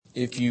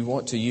If you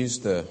want to use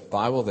the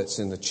Bible that's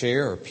in the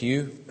chair or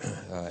pew,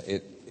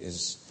 it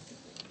is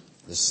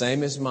the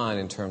same as mine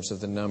in terms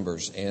of the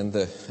numbers and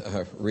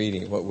the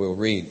reading, what we'll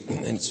read.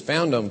 And it's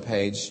found on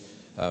page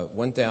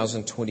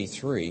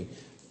 1023,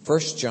 1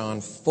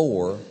 John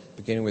 4,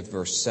 beginning with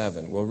verse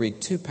 7. We'll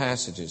read two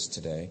passages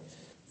today.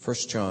 1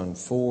 John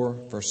 4,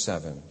 verse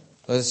 7.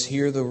 Let us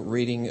hear the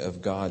reading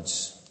of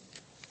God's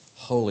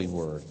holy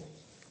word.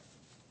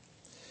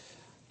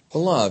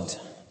 Beloved,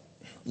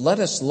 let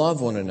us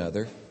love one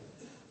another,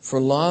 for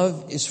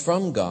love is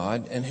from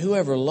God, and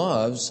whoever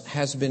loves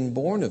has been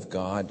born of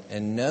God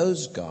and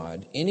knows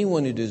God.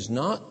 Anyone who does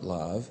not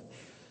love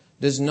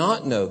does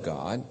not know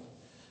God,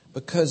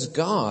 because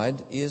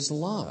God is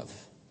love.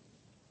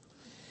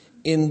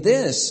 In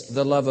this,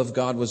 the love of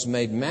God was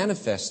made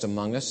manifest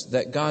among us,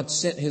 that God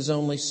sent His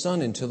only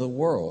Son into the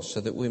world so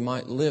that we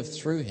might live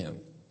through Him.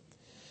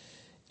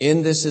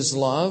 In this is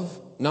love,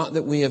 not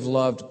that we have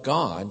loved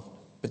God,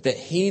 but that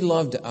He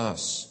loved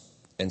us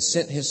and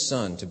sent His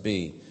Son to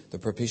be the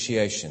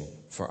propitiation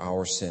for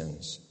our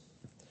sins.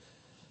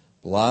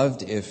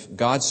 Beloved, if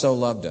God so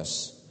loved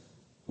us,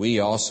 we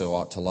also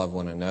ought to love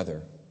one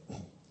another.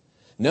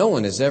 No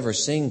one has ever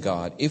seen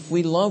God. If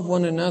we love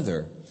one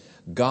another,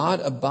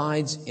 God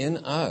abides in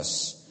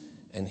us,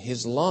 and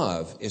His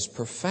love is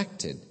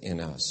perfected in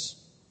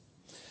us.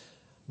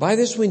 By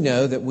this we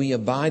know that we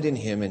abide in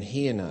Him and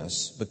He in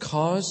us,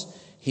 because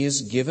He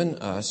has given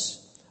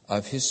us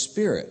of His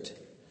Spirit.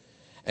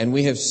 And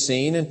we have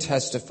seen and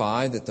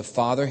testified that the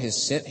Father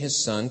has sent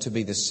His Son to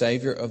be the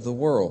Savior of the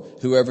world.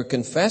 Whoever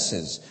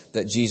confesses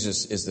that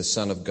Jesus is the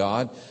Son of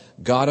God,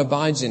 God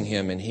abides in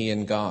Him and He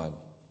in God.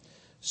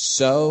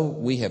 So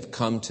we have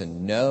come to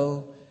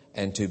know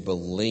and to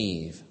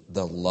believe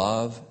the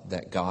love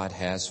that God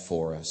has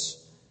for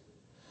us.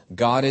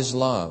 God is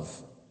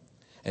love,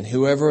 and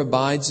whoever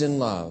abides in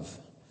love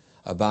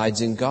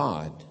abides in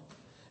God,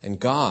 and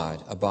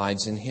God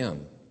abides in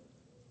him.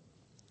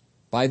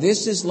 By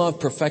this is love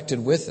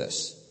perfected with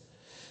us,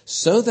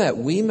 so that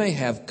we may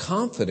have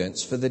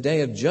confidence for the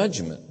day of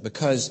judgment,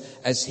 because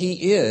as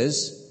He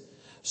is,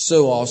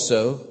 so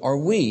also are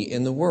we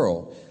in the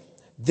world.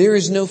 There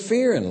is no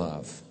fear in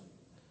love,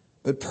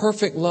 but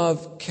perfect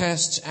love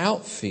casts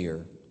out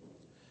fear.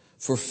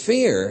 For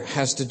fear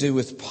has to do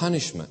with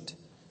punishment,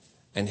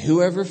 and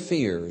whoever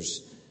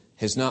fears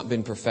has not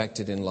been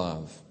perfected in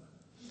love.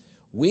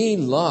 We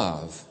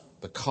love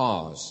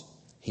because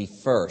He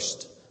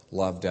first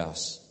loved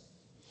us.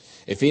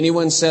 If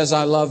anyone says,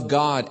 I love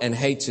God, and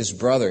hates his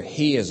brother,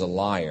 he is a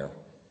liar.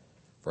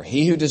 For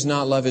he who does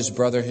not love his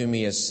brother whom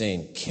he has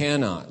seen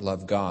cannot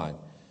love God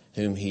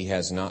whom he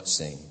has not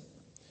seen.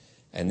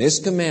 And this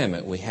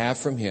commandment we have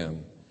from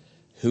Him: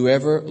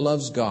 whoever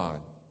loves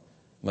God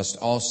must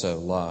also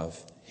love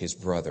his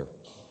brother.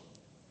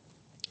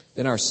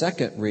 Then our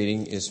second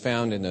reading is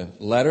found in a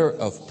letter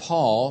of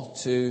Paul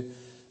to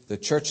the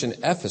church in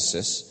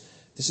Ephesus.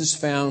 This is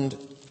found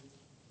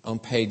on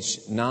page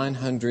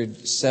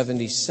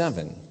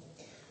 977.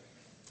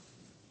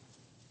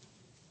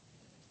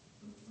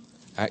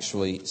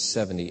 Actually,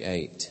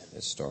 78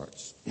 it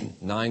starts.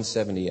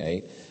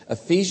 978.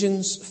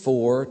 Ephesians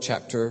 4,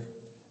 chapter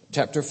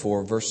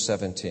 4, verse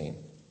 17.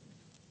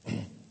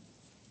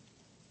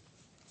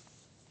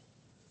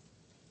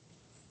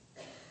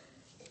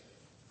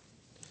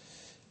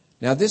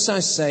 Now this I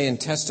say and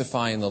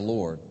testify in the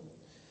Lord,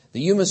 that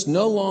you must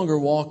no longer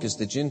walk as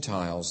the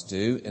Gentiles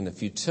do in the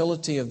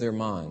futility of their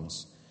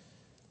minds.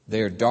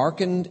 They are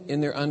darkened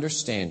in their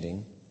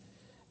understanding,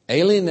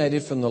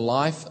 alienated from the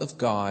life of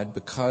God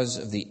because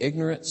of the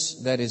ignorance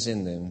that is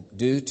in them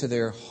due to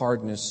their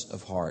hardness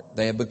of heart.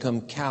 They have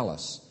become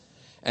callous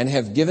and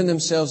have given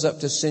themselves up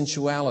to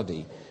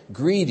sensuality,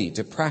 greedy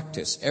to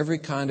practice every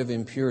kind of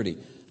impurity.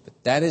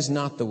 But that is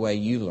not the way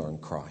you learn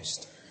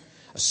Christ.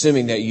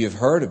 Assuming that you have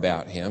heard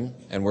about Him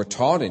and were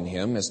taught in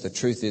Him, as the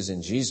truth is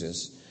in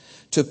Jesus,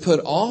 to put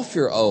off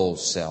your old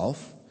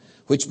self,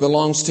 which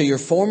belongs to your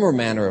former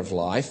manner of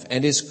life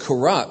and is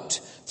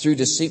corrupt through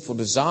deceitful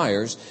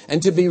desires,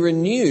 and to be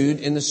renewed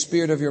in the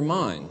spirit of your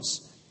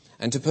minds,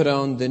 and to put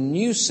on the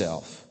new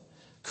self,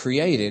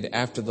 created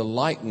after the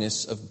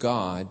likeness of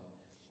God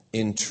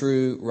in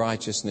true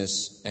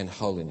righteousness and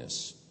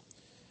holiness.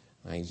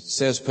 Now, he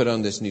says put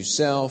on this new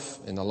self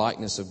in the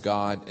likeness of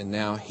God, and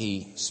now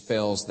he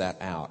spells that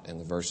out in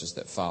the verses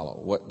that follow.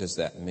 What does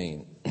that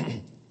mean?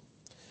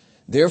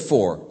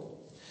 Therefore,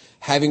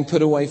 having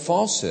put away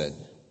falsehood,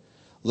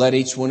 let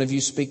each one of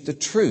you speak the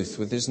truth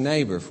with his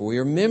neighbor, for we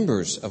are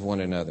members of one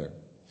another.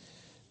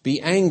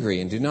 Be angry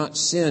and do not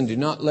sin. Do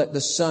not let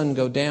the sun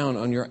go down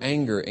on your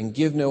anger, and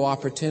give no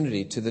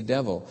opportunity to the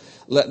devil.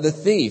 Let the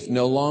thief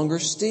no longer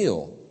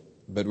steal,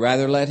 but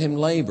rather let him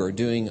labor,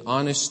 doing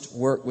honest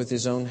work with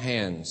his own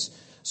hands,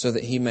 so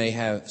that he may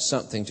have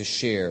something to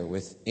share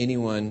with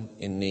anyone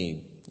in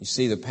need. You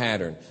see the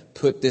pattern.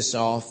 Put this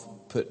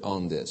off, put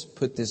on this.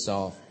 Put this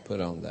off,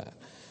 put on that.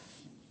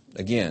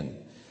 Again,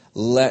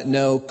 let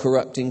no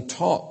corrupting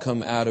talk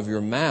come out of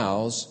your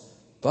mouths,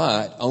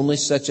 but only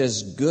such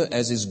as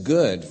is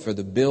good for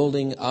the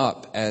building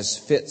up as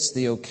fits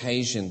the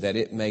occasion, that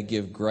it may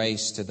give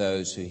grace to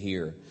those who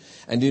hear.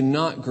 And do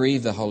not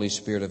grieve the Holy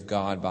Spirit of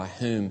God, by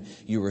whom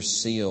you were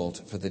sealed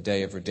for the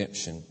day of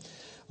redemption.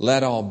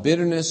 Let all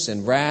bitterness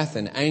and wrath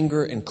and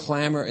anger and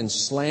clamor and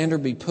slander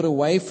be put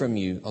away from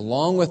you,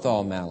 along with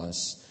all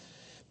malice.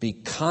 Be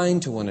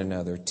kind to one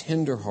another,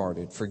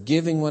 tender-hearted,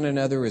 forgiving one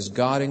another as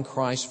God in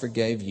Christ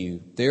forgave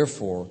you.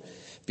 Therefore,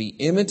 be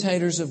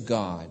imitators of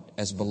God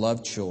as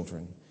beloved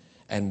children,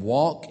 and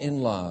walk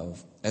in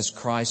love as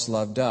Christ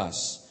loved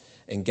us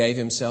and gave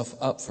himself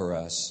up for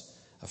us,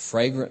 a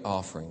fragrant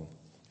offering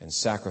and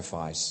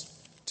sacrifice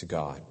to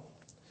God.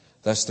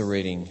 Thus the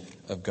reading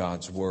of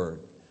God's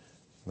Word.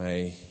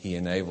 May He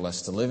enable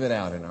us to live it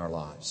out in our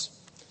lives.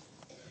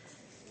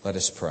 Let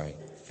us pray.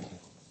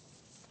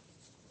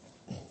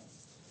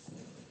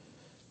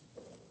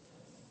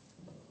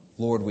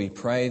 Lord, we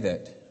pray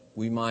that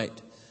we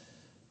might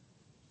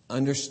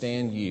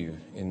understand you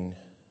in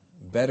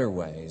better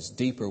ways,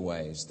 deeper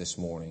ways this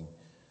morning,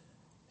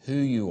 who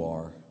you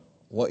are,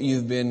 what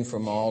you've been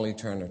from all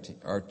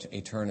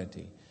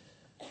eternity,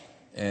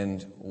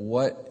 and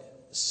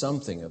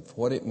something of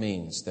what it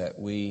means that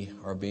we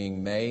are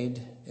being made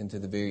into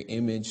the very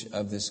image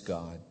of this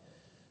God.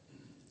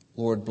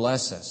 Lord,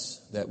 bless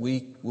us, that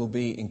we will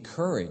be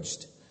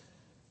encouraged,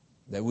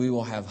 that we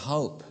will have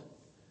hope,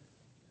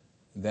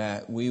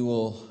 that we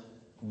will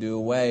do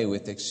away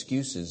with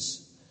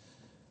excuses,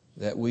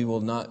 that we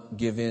will not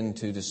give in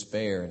to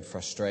despair and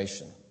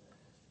frustration,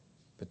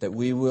 but that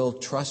we will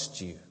trust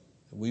you,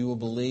 that we will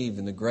believe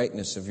in the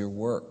greatness of your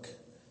work,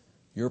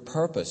 your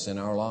purpose in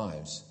our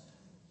lives.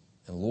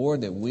 And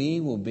Lord, that we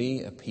will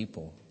be a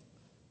people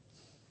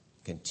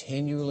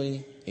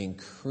continually,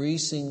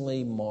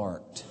 increasingly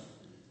marked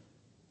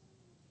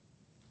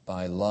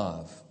by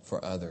love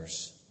for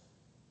others,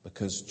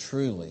 because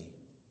truly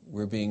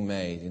we're being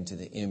made into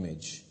the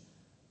image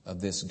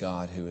of this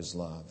God who is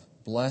love.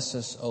 Bless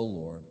us, O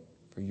Lord.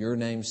 For your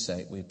name's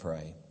sake we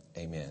pray.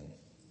 Amen.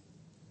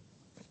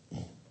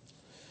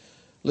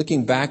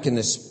 Looking back in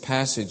this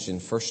passage in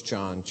 1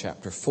 John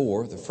chapter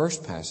 4, the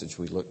first passage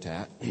we looked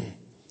at,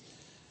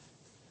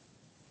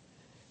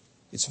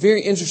 it's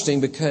very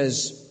interesting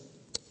because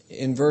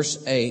in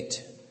verse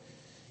 8,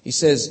 he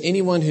says,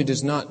 anyone who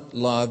does not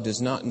love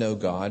does not know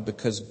God,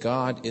 because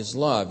God is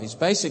love. He's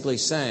basically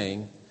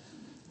saying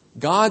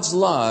God's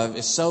love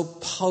is so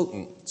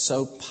potent,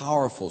 so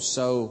powerful,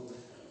 so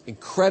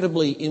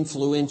incredibly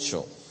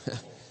influential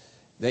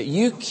that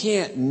you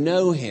can't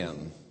know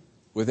Him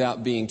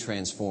without being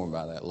transformed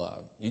by that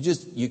love.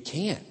 You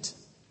can't.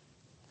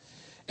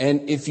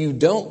 And if you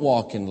don't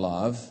walk in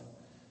love,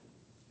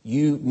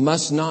 you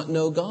must not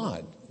know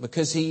God,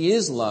 because He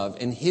is love,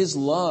 and His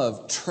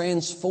love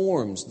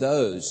transforms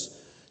those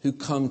who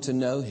come to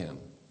know Him.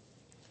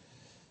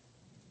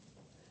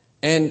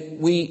 And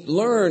we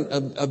learn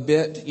a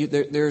bit,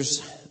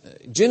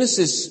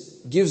 Genesis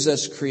gives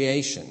us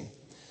creation,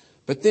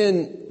 but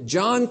then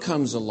John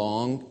comes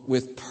along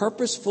with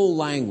purposeful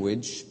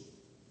language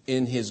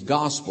in his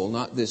gospel,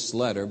 not this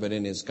letter, but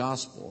in his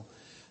gospel,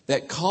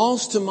 that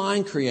calls to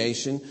mind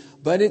creation,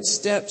 but it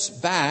steps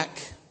back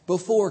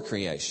before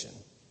creation.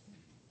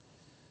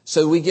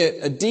 So we get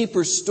a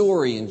deeper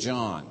story in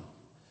John.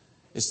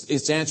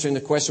 It's answering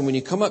the question, when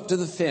you come up to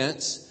the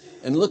fence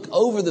and look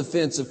over the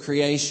fence of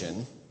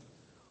creation,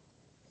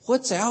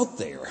 what's out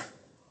there?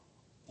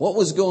 What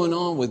was going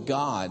on with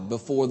God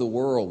before the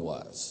world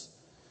was?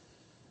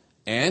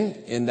 And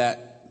in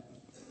that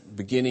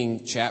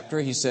beginning chapter,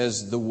 he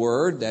says the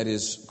Word, that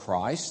is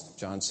Christ,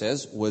 John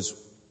says,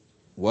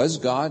 was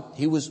God.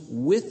 He was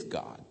with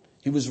God.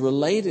 He was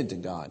related to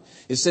God.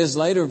 It says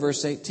later,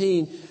 verse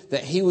 18,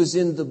 that He was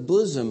in the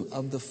bosom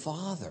of the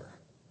Father.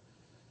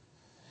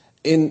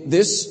 In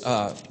this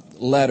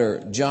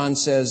letter, John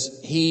says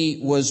He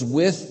was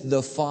with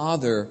the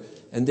Father,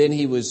 and then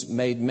He was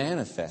made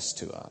manifest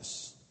to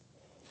us.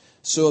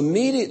 So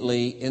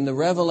immediately in the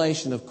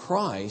revelation of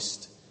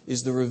Christ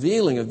is the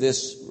revealing of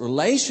this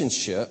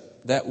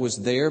relationship that was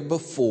there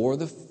before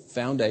the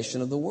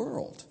foundation of the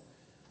world.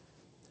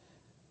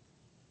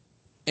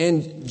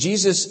 And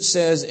Jesus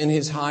says in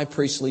His high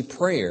priestly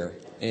prayer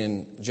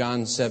in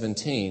John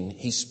 17,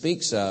 He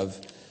speaks of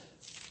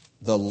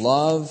the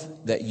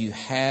love that you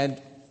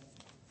had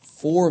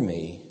for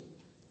me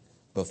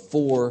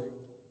before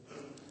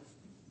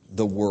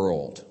the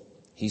world.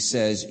 He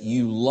says,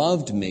 you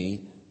loved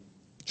me,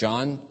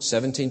 John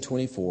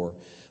 17:24,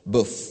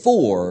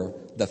 before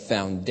the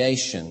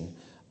foundation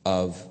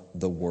of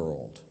the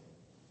world.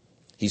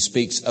 He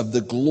speaks of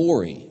the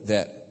glory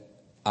that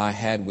I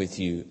had with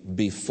you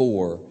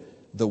before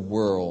the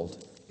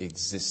world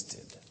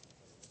existed.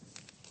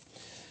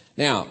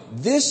 Now,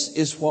 this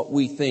is what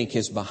we think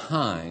is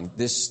behind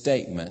this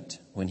statement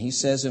when he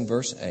says in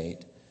verse 8,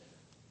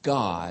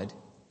 God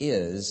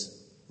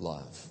is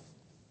love.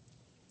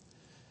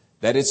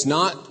 That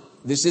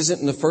this isn't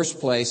in the first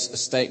place a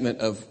statement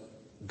of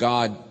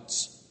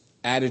God's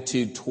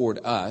attitude toward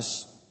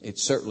us. It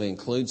certainly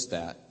includes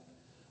that,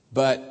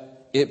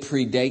 but it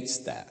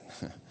predates that.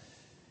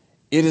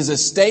 It is a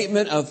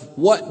statement of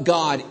what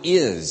God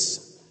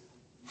is,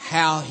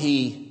 how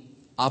He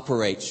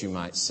operates, you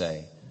might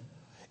say.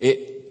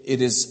 It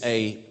is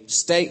a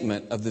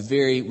statement of the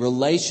very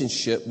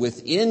relationship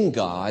within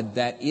God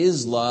that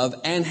is love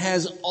and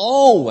has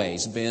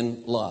always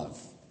been love.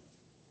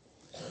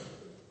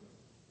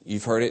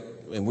 You've heard it,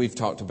 and we've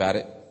talked about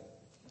it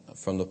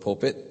from the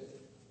pulpit.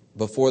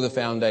 Before the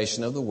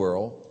foundation of the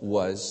world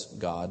was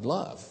God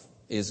love,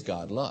 is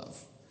God love.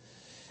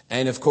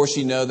 And of course,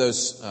 you know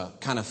those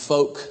kind of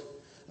folk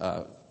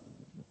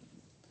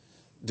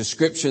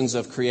descriptions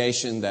of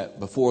creation that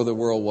before the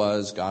world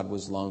was, God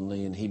was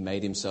lonely and He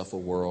made Himself a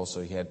world so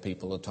He had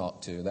people to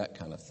talk to, that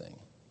kind of thing.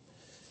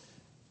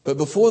 But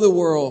before the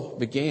world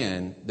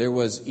began, there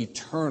was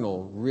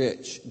eternal,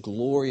 rich,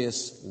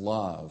 glorious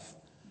love,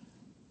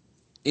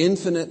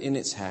 infinite in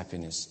its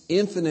happiness,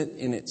 infinite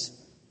in its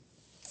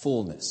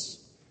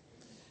fullness.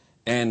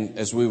 And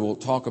as we will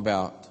talk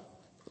about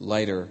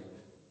later,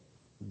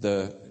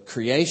 the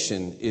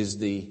creation is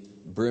the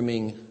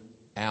brimming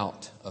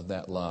out of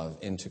that love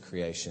into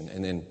creation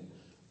and then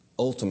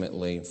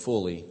ultimately,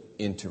 fully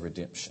into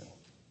redemption.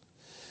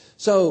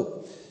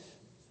 So,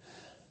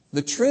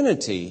 the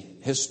Trinity,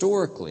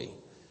 historically,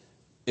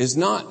 is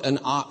not an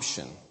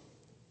option.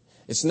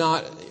 It's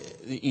not,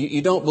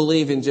 you don't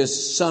believe in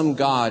just some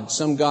God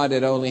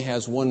that only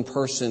has one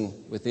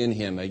person within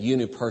Him, a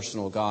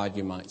unipersonal God,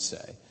 you might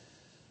say.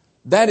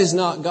 That is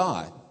not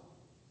God.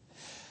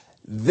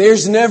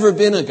 There's never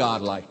been a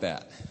God like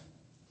that.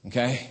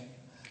 Okay?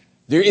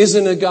 There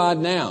isn't a God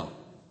now.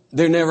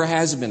 There never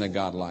has been a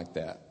God like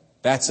that.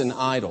 That's an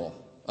idol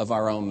of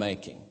our own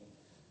making.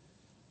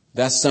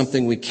 That's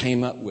something we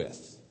came up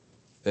with.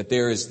 That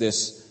there is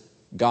this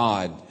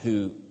God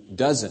who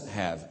doesn't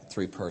have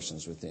three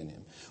persons within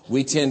Him.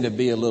 We tend to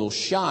be a little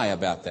shy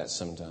about that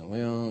sometimes.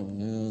 Well,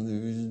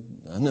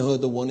 I know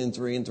the 1 in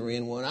 3 and 3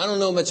 in 1. I don't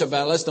know much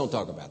about it. Let's don't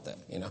talk about that.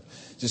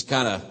 Just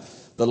kind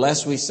of, the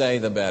less we say,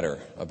 the better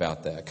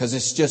about that. Because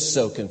it's just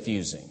so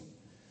confusing.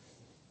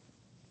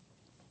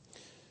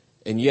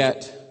 And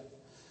yet,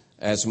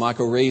 as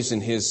Michael Reeves in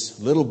his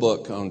little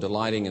book on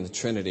Delighting in the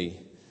Trinity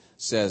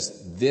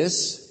says,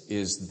 this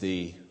is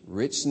the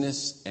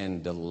richness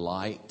and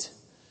delight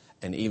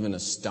and even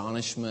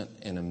astonishment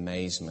and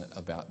amazement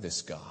about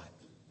this God,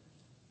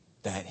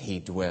 that He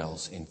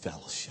dwells in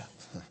fellowship.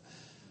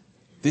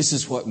 This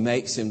is what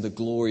makes Him the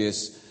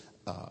glorious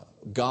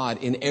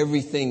God in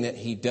everything that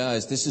He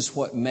does. This is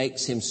what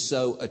makes Him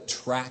so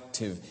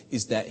attractive,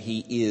 is that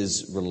He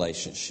is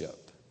relationship.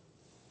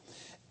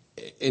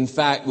 In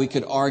fact, we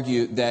could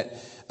argue that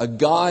a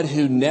God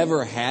who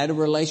never had a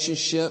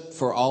relationship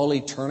for all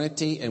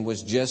eternity and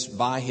was just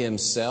by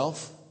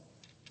Himself,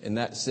 in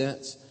that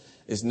sense,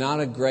 is not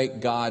a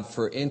great God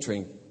for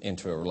entering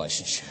into a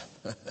relationship.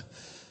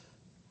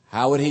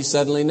 How would He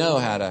suddenly know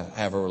how to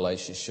have a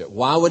relationship?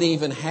 Why would He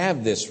even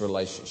have this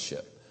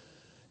relationship?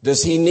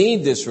 Does He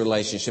need this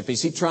relationship?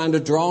 Is He trying to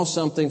draw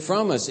something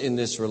from us in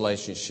this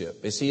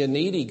relationship? Is He a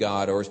needy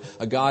God or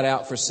a God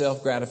out for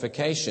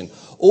self-gratification?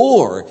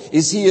 Or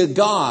is He a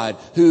God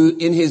who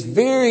in His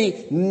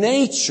very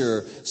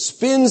nature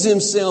spends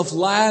Himself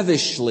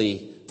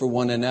lavishly for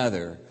one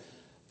another?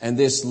 And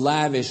this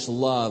lavish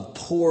love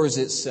pours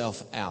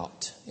itself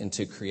out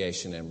into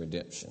creation and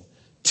redemption.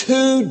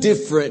 Two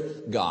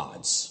different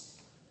gods,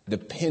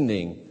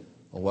 depending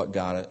on what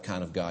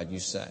kind of God you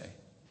say.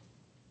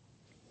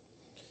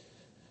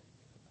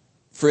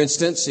 For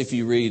instance, if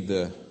you read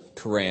the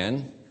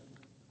Quran,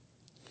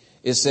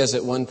 it says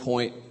at one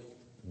point,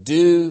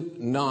 do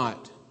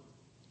not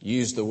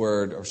use the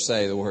word or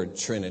say the word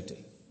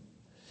Trinity.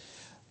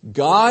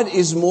 God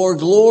is more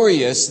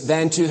glorious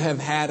than to have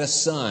had a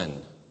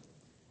son.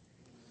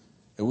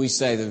 And we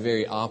say the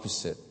very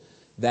opposite.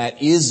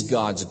 That is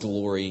God's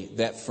glory,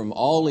 that from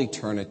all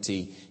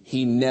eternity,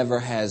 He never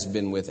has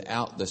been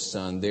without the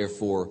Son.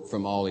 Therefore,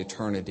 from all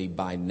eternity,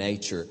 by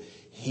nature,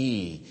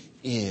 He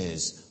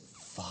is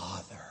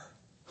Father.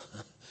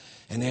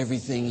 And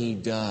everything He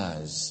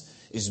does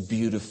is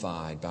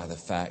beautified by the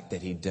fact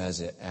that He does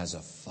it as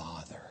a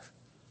Father.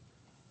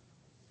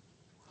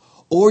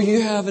 Or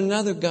you have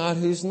another God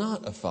who's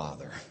not a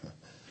Father.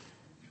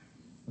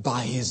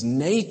 By His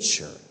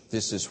nature,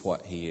 this is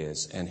what He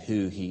is and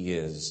who He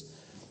is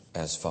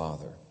as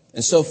Father.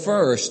 And so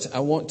first, I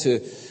want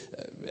to,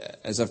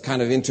 as I've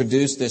kind of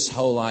introduced this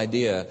whole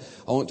idea,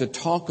 I want to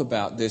talk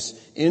about this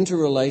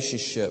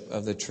interrelationship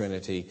of the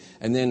Trinity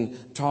and then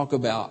talk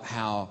about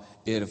how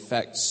it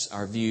affects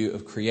our view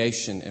of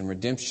creation and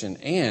redemption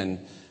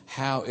and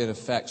how it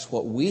affects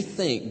what we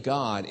think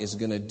God is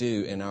going to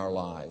do in our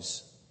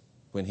lives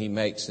when He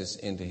makes us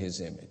into His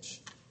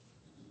image.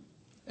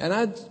 And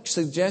I'd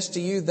suggest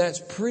to you that's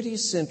pretty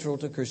central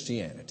to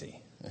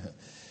Christianity,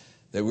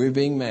 that we're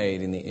being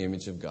made in the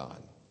image of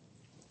God.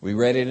 We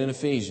read it in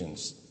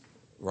Ephesians,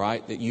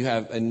 right? That you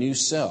have a new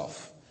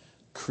self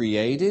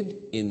created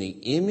in the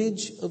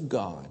image of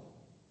God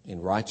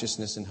in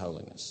righteousness and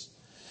holiness.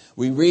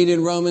 We read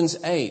in Romans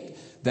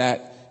 8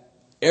 that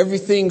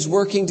everything's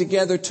working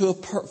together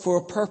for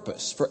a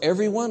purpose for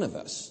every one of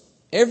us.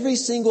 Every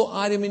single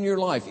item in your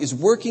life is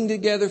working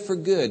together for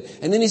good.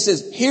 And then he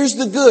says, here's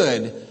the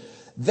good,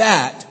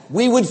 that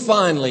we would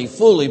finally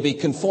fully be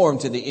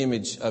conformed to the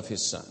image of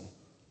His Son.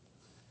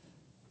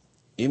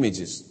 Image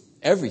is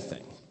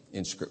everything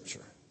in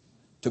Scripture,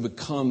 to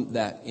become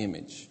that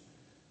image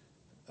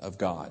of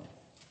God.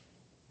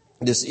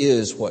 This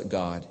is what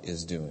God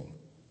is doing.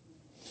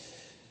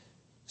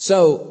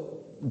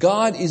 So,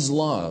 God is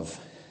love.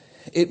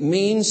 It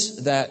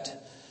means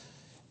that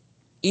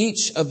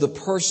each of the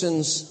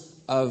persons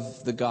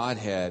of the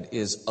Godhead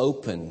is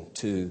open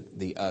to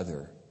the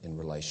other in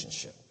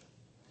relationship.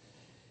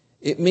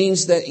 It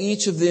means that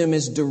each of them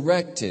is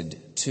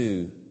directed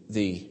to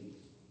the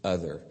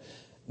other.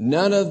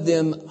 None of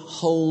them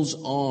holds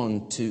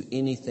on to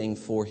anything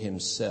for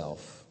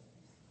himself,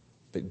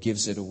 but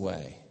gives it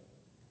away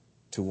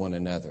to one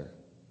another,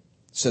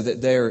 so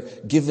that they're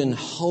given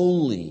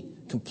wholly,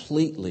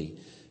 completely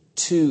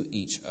to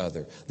each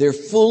other. They're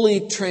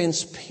fully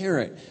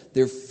transparent.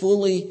 They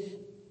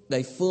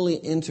fully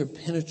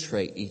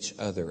interpenetrate each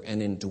other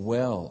and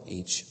indwell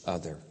each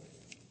other.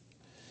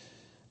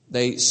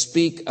 They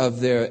speak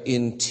of their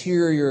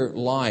interior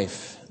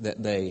life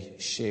that they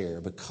share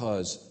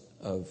because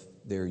of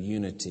their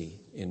unity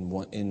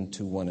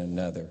into one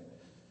another.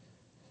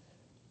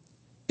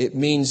 It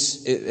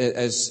means,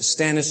 as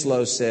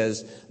Stanislaus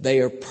says, they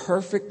are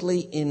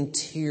perfectly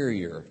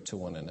interior to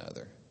one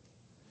another.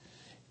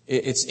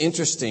 It's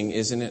interesting,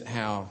 isn't it,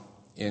 how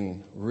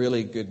in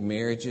really good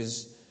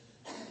marriages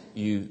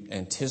you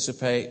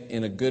anticipate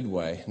in a good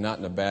way, not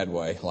in a bad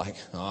way, like,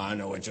 oh, I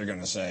know what you're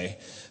going to say.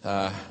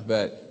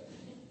 But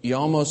you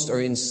almost are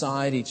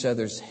inside each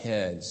other's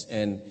heads,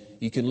 and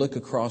you can look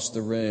across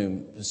the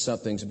room,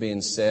 something's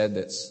being said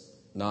that's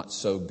not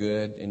so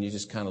good, and you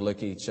just kind of look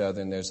at each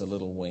other and there's a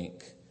little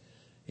wink.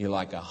 You're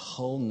like, a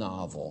whole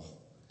novel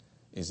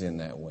is in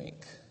that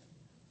wink.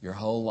 Your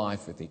whole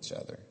life with each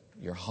other,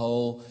 your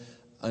whole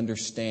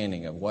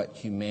understanding of what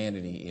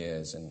humanity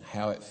is and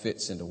how it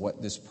fits into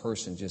what this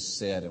person just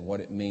said and what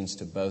it means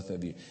to both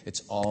of you.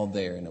 It's all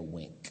there in a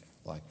wink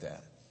like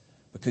that,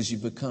 because you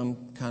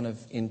become kind of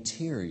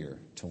interior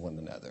to one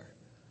another,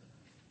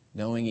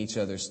 knowing each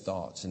other's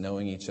thoughts and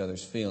knowing each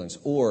other's feelings.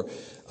 Or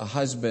a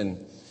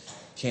husband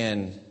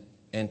can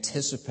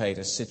anticipate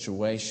a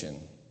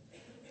situation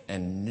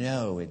and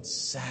know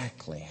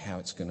exactly how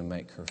it's going to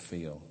make her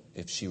feel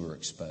if she were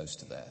exposed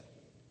to that,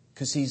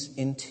 because he's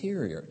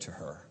interior to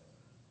her.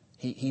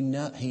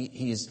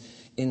 He is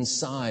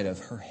inside of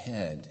her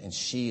head, and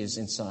she is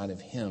inside of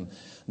him.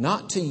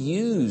 Not to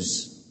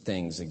use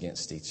things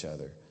against each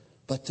other,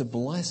 but to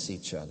bless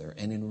each other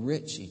and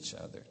enrich each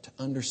other, to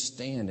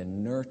understand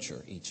and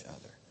nurture each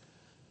other.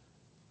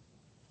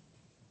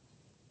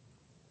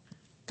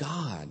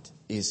 God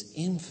is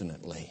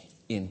infinitely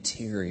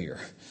interior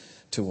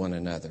to one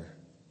another.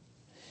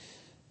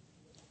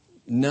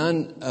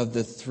 None of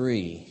the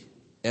three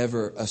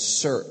ever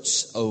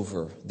asserts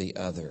over the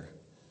other.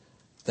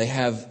 They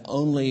have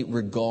only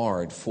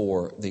regard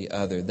for the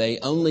other. They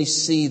only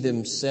see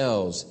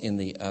themselves in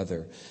the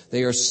other.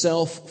 They are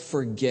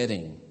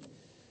self-forgetting.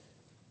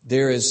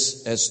 There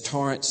is, as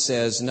Torrance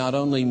says, not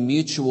only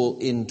mutual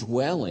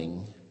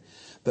indwelling,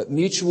 but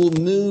mutual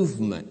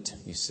movement,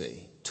 you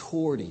see,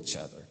 toward each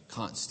other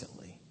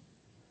constantly.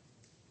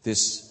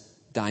 This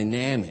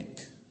dynamic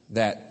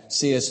that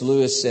C.S.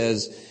 Lewis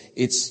says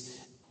it's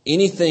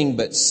anything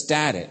but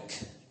static.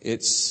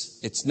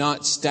 It's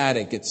not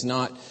static. It's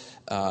not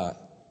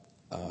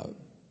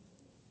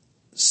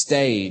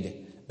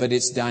stayed, but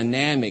it's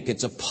dynamic.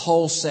 It's a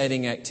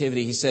pulsating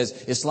activity. He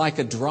says it's like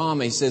a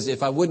drama. He says,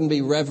 if I wouldn't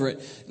be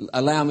reverent,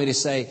 allow me to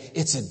say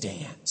it's a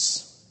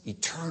dance,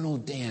 eternal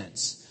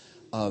dance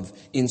of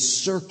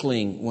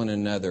encircling one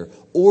another,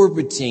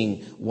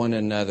 orbiting one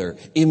another,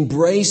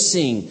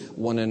 embracing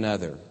one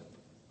another.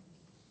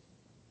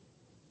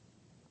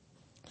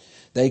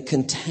 They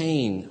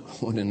contain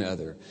one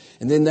another,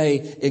 and then they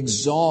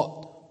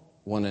exalt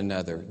one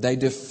another. They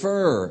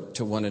defer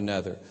to one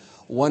another.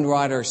 One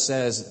writer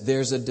says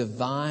there's a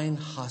divine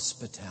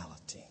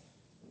hospitality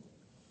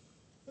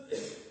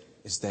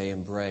as they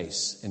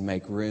embrace and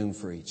make room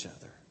for each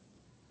other.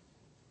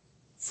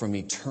 From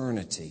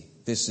eternity,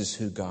 this is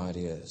who God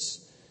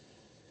is.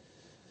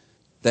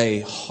 They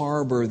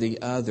harbor the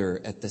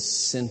other at the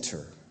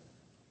center.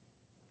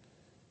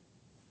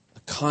 A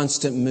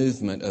constant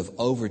movement of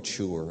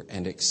overture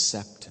and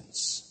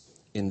acceptance,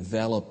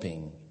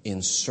 enveloping,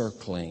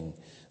 encircling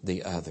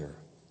the other.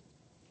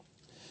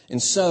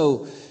 And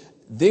so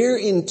their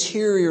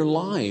interior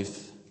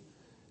life,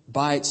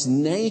 by its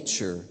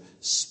nature,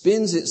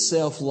 spends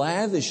itself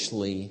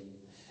lavishly.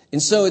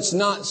 And so it's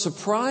not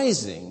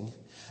surprising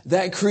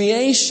that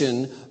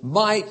creation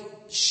might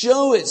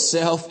show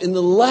itself in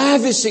the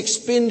lavish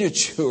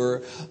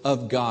expenditure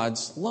of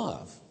God's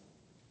love.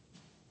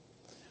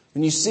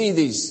 When you see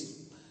these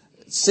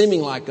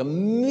seeming like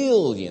 1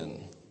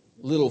 million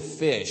little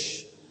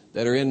fish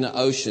that are in the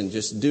ocean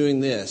just doing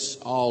this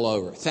all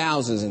over,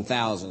 thousands and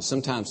thousands,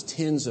 sometimes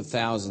tens of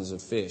thousands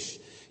of fish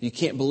You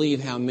can't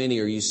believe how many,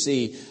 or you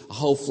see a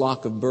whole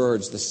flock of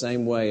birds the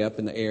same way up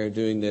in the air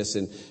doing this,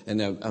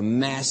 and a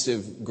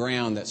massive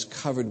ground that's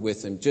covered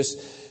with them. Just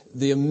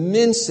the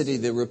immensity,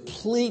 the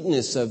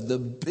repleteness of the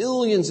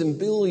billions and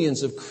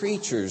billions of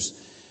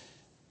creatures.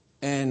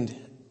 And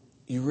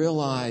you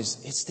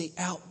realize it's the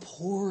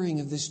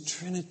outpouring of this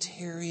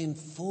Trinitarian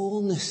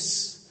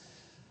fullness.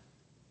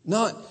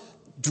 Not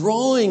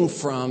drawing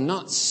from,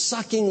 not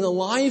sucking the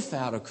life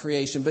out of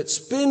creation, but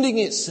spending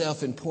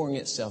itself and pouring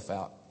itself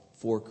out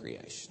for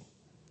creation.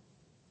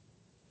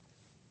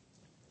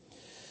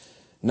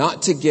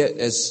 Not to get,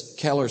 as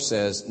Keller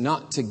says,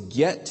 not to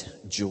get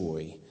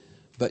joy,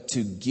 but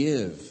to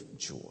give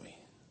joy.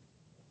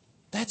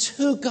 That's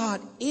who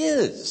God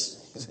is.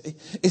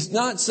 It's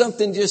not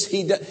something just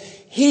He does.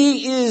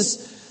 He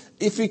is,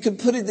 if we could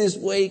put it this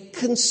way,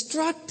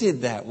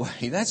 constructed that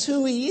way. That's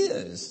who He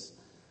is.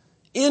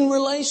 In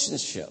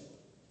relationship.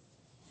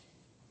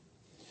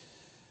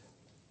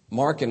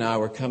 Mark and I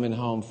were coming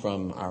home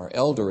from our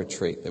elder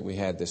retreat that we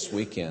had this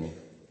weekend.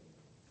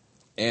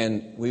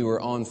 And we were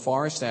on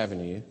Forest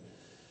Avenue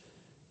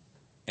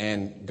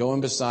and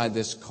going beside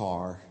this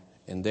car.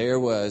 And there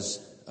was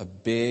a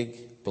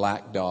big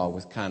black dog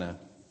with kind of,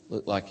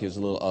 looked like he was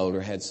a little older,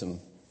 had some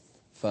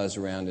fuzz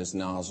around his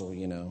nozzle,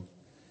 you know.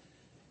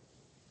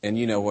 And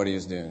you know what he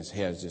was doing. His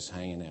head was just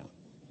hanging out.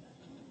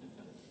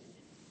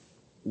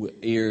 With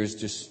ears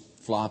just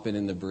flopping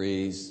in the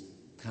breeze,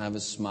 kind of a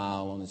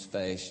smile on his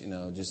face, you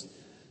know, just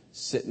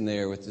sitting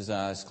there with his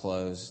eyes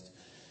closed.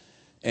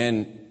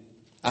 And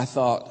I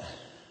thought,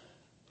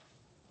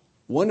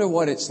 wonder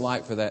what it's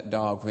like for that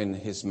dog when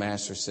his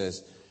master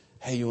says,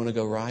 hey, you want to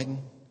go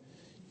riding?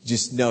 You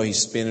just know he's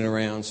spinning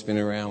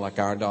around like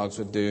our dogs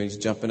would do. He's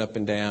jumping up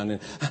and down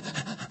and,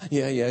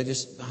 yeah,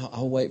 just,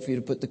 I'll wait for you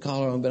to put the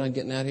collar on, but I'm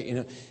getting out of here. You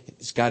know,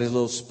 he's got his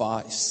little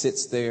spot, he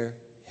sits there.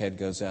 Head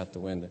goes out the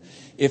window.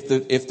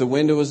 If the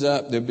window was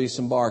up, there'd be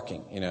some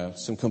barking, you know,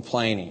 some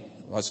complaining.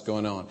 What's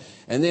going on?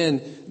 And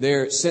then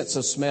their sense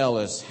of smell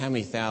is how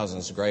many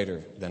thousands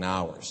greater than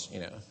ours,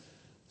 you know.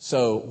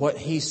 So what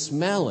he's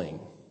smelling,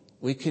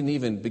 we couldn't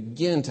even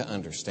begin to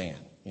understand,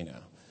 you know.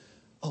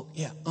 Oh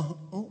yeah,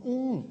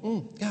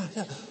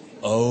 yeah.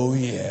 Oh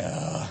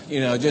yeah, you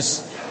know,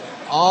 just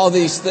all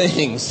these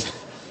things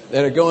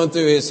that are going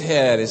through his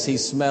head as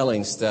he's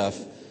smelling stuff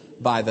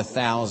by the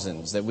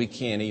thousands that we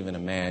can't even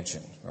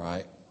imagine,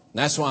 right? And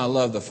that's why I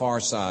love the Far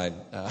Side,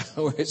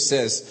 where it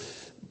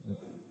says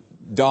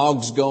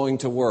dogs going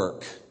to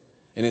work,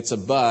 and it's a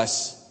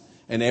bus,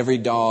 and every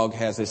dog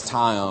has his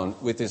tie on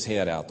with his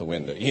head out the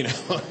window, you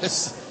know,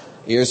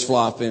 ears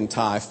flopping,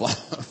 tie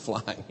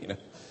flying, you know.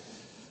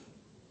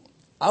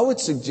 I would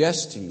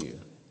suggest to you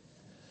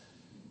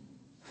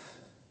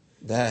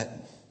that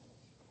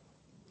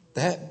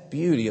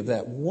beauty of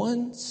that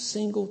one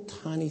single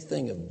tiny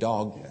thing of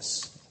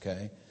dogness,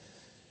 okay,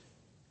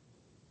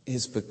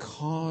 is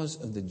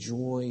because of the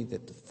joy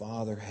that the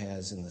Father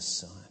has in the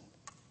Son.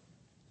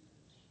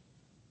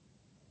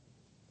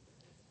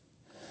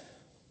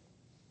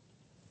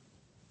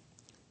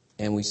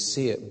 And we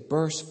see it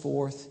burst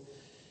forth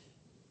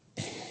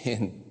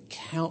in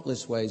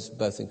countless ways,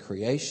 both in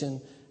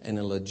creation and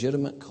in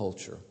legitimate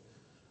culture.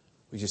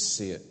 We just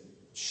see it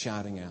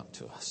shouting out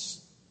to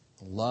us.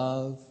 The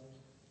love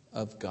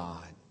of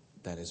God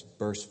that has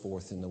burst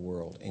forth in the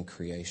world in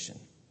creation.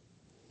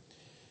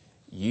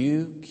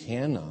 You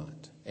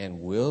cannot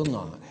and will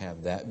not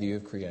have that view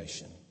of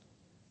creation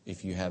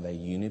if you have a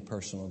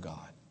unipersonal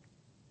God.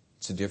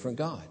 It's a different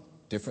God,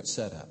 different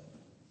setup.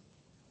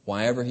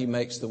 Whenever He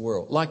makes the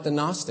world, like the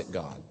Gnostic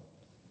God.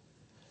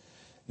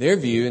 Their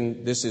view,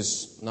 and this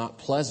is not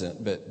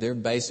pleasant, but their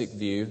basic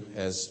view,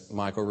 as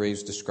Michael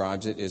Reeves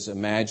describes it, is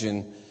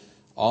imagine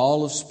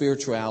all of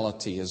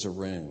spirituality as a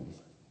room,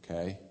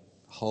 okay?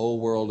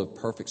 Whole world of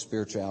perfect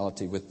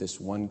spirituality with this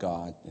one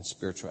God in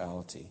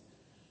spirituality.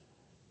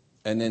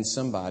 And then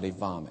somebody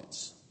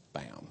vomits.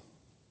 Bam.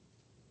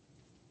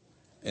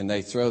 And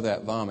they throw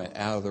that vomit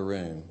out of the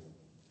room.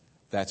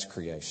 That's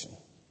creation.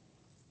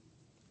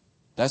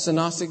 That's the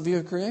Gnostic view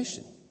of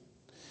creation.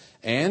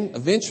 And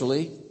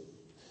eventually,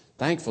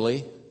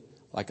 thankfully,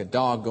 like a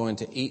dog going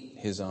to eat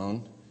his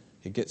own,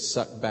 it gets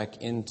sucked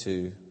back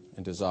into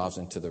and dissolves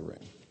into the room.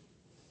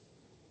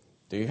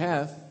 There you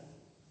have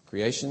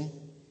creation,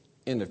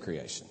 end of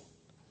creation.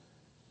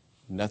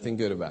 Nothing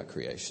good about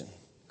creation.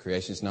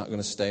 Creation is not going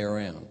to stay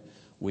around.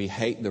 We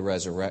hate the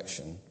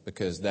resurrection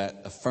because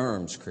that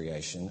affirms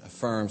creation,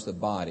 affirms the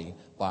body.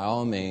 By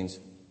all means,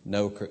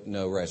 no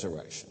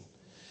resurrection.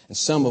 And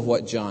some of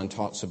what John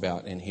talks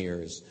about in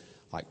here is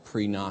like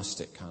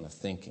pre-Gnostic kind of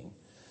thinking.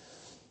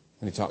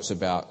 And he talks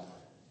about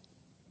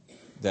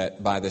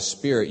that by the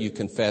Spirit you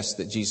confess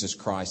that Jesus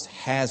Christ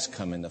has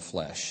come in the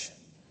flesh.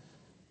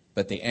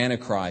 But the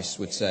Antichrist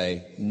would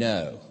say,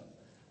 no,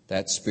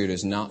 that Spirit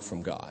is not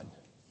from God.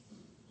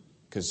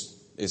 Because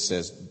it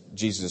says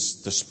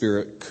Jesus, the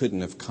Spirit,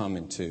 couldn't have come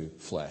into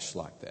flesh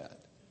like that.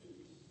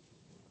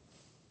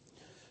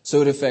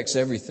 So it affects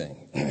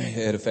everything.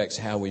 It affects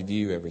how we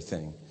view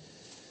everything.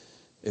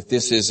 If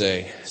this is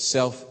a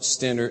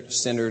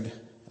self-centered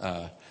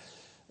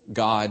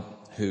God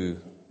who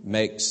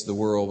makes the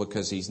world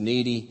because He's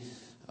needy,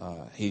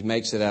 He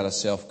makes it out of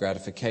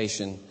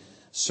self-gratification,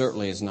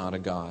 certainly is not a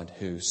God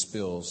who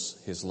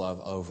spills His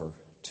love over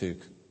to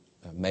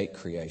make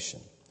creation.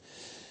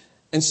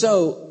 And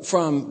so,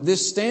 from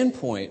this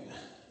standpoint,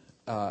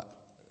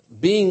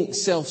 being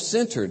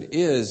self-centered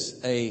is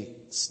a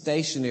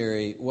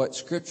stationary, what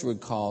Scripture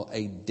would call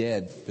a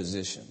dead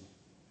position.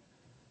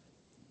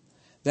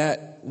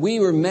 That we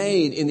were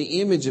made in the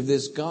image of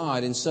this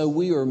God, and so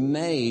we were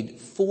made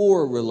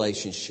for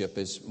relationship,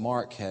 as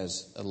Mark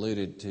has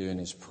alluded to in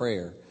his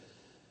prayer.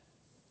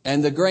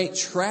 And the great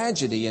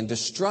tragedy and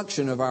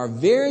destruction of our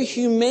very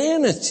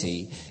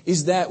humanity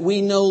is that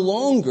we no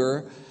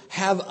longer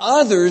have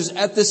others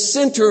at the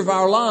center of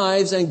our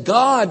lives, and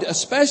God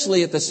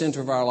especially at the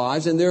center of our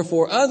lives, and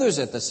therefore others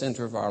at the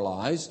center of our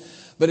lives.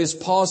 But as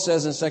Paul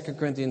says in 2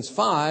 Corinthians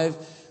 5,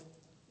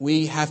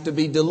 we have to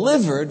be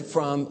delivered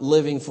from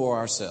living for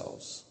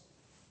ourselves.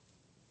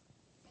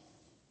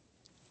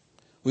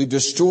 We've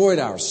destroyed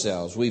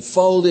ourselves. We've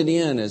folded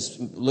in, as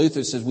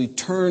Luther says, we've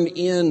curved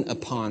in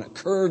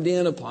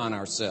upon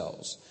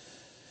ourselves.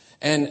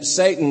 And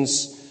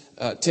Satan's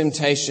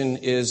temptation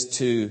is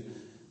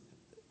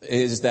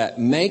that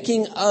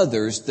making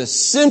others the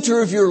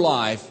center of your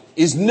life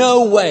is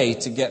no way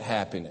to get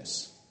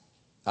happiness.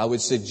 I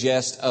would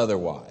suggest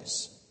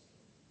otherwise.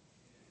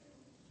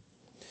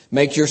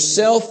 Make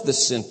yourself the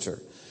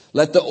center.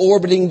 Let the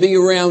orbiting be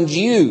around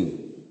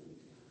you.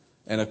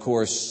 And of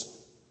course,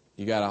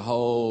 you got a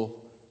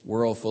whole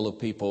world full of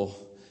people,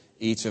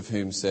 each of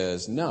whom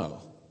says,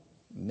 no,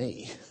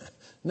 me.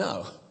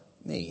 No,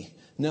 me.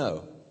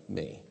 No,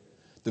 me.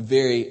 The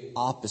very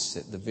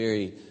opposite, the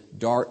very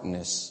dark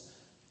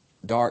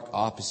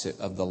opposite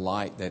of the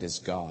light that is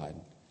God,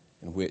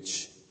 in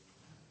which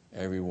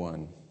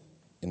everyone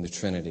in the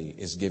Trinity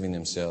is giving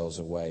themselves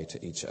away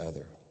to each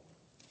other.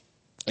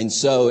 And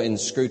so in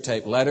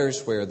Screwtape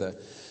Letters, where the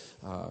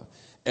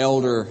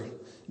elder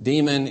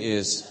demon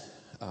is,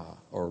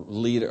 or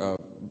leader,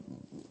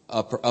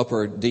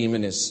 upper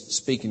demon is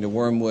speaking to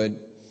Wormwood,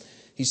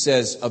 he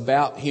says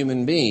about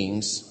human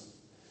beings,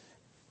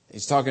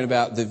 he's talking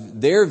about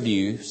their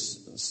view,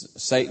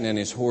 Satan and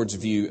his horde's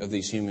view of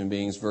these human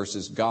beings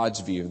versus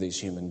God's view of these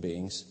human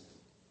beings.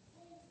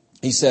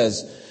 He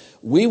says,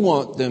 we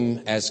want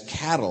them as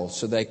cattle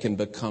so they can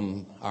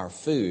become our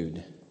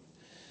food.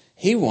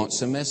 He wants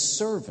them as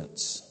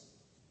servants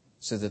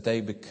so that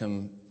they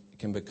can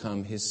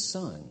become His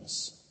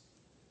sons.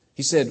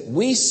 He said,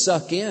 we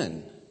suck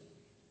in.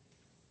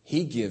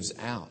 He gives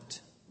out.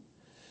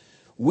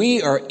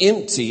 We are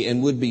empty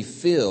and would be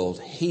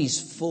filled. He's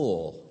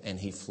full and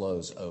He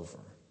flows over.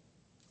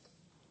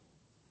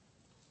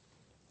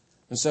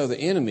 And so the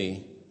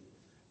enemy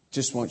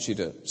just wants you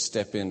to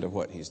step into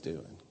what he's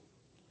doing.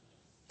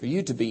 For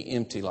you to be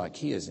empty like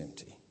he is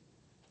empty.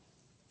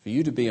 For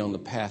you to be on the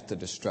path to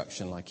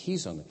destruction like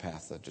he's on the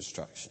path of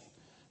destruction.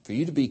 For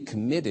you to be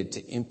committed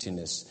to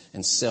emptiness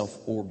and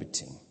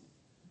self-orbiting.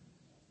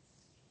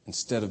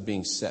 Instead of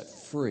being set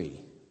free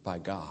by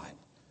God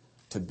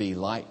to be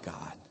like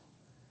God.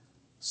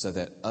 So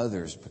that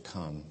others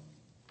become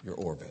your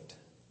orbit.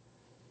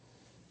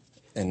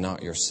 And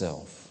not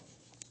yourself.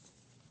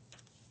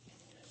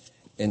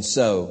 And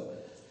so,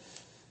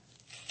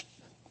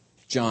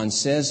 John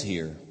says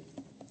here,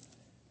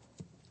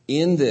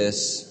 in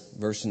this,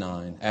 verse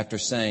 9, after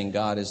saying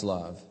God is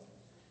love,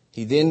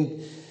 he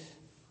then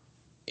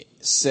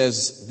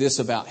says this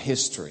about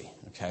history.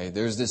 Okay,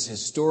 there's this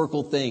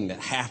historical thing that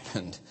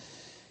happened.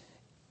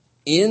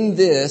 In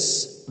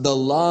this, the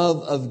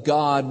love of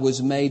God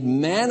was made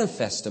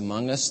manifest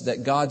among us,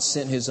 that God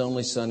sent His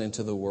only Son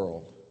into the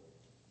world.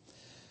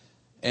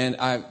 And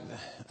I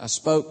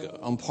spoke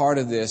on part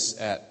of this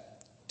at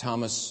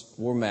Thomas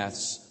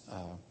Wormath's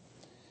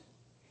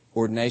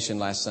ordination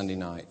last Sunday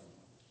night.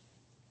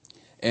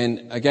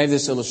 And I gave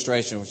this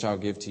illustration, which I'll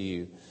give to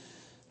you,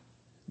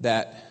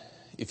 that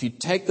if you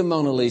take the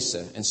Mona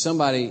Lisa and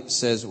somebody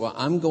says, well,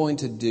 I'm going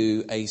to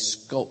do a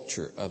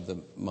sculpture of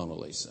the Mona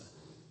Lisa,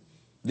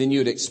 then you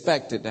would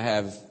expect it to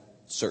have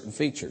certain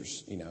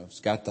features. You know,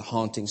 it's got the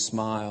haunting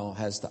smile,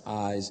 has the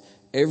eyes,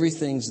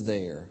 everything's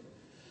there.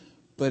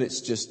 But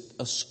it's just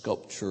a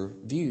sculpture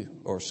view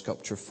or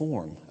sculpture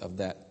form of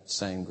that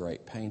same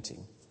great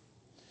painting.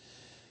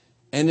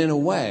 And in a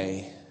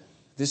way,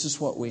 this is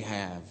what we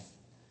have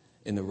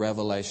in the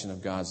revelation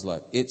of God's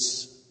love.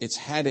 It's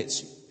had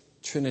its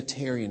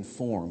Trinitarian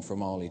form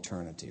from all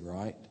eternity,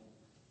 right?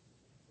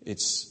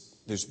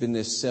 There's been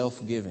this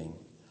self-giving.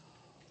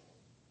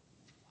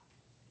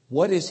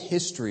 What is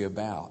history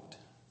about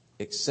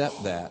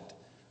except that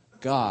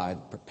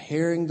God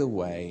preparing the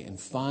way and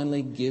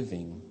finally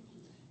giving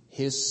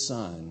His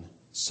Son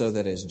so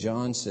that, as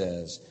John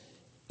says,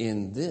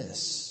 in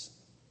this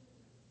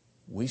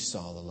we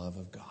saw the love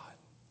of God.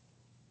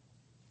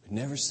 We've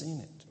never seen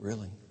it,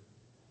 really.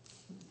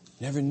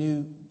 Never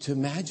knew to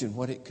imagine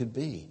what it could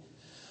be.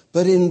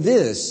 But in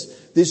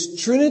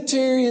this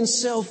Trinitarian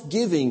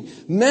self-giving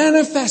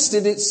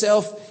manifested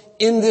itself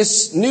in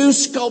this new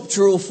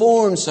sculptural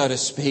form, so to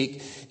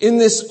speak, in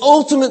this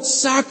ultimate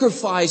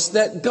sacrifice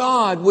that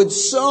God would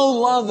so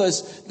love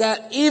us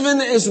that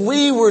even as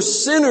we were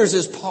sinners,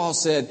 as Paul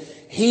said,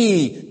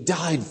 He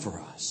died for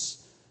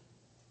us.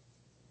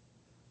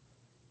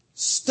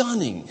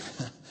 Stunning.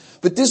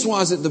 But this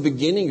wasn't the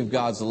beginning of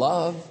God's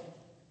love.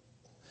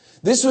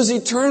 This was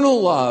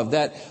eternal love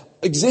that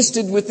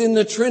existed within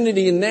the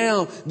Trinity, and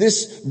now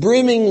this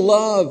brimming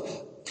love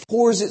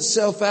pours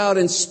itself out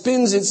and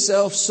spends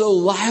itself so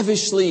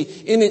lavishly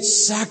in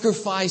its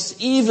sacrifice,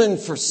 even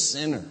for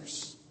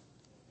sinners.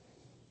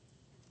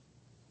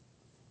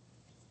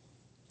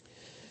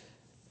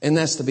 And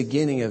that's the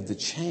beginning of the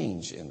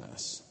change in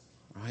us,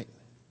 right?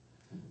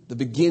 The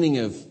beginning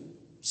of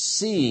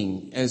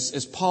seeing,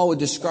 as Paul would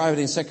describe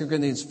it in 2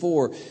 Corinthians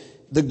 4,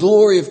 the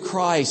glory of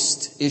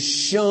Christ is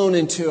shown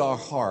into our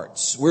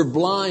hearts. We're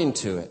blind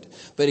to it,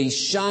 but He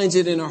shines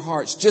it in our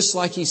hearts. Just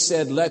like He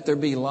said, let there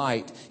be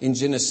light in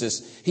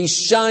Genesis. He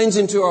shines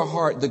into our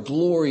heart the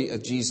glory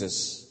of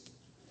Jesus.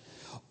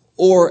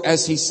 Or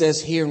as He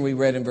says here, and we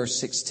read in verse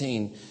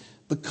 16,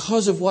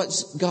 because of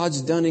what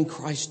God's done in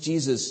Christ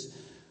Jesus,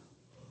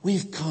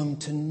 we've come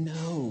to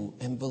know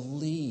and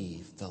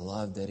believe the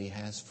love that He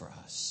has for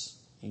us.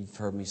 You've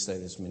heard me say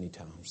this many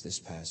times, this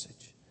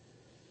passage.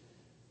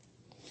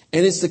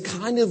 And it's the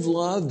kind of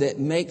love that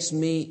makes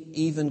me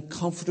even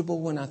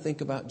comfortable when I think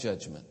about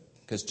judgment.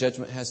 Because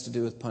judgment has to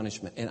do with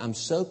punishment. And I'm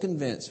so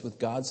convinced with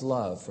God's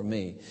love for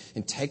me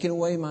in taking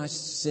away my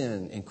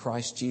sin in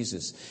Christ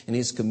Jesus and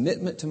His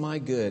commitment to my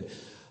good,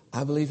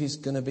 I believe He's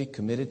going to be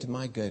committed to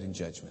my good in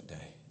Judgment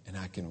Day. And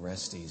I can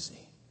rest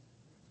easy.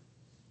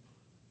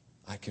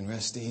 I can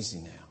rest easy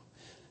now.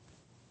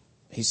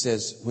 He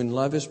says, when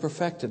love is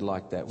perfected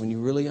like that, when you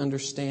really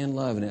understand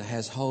love and it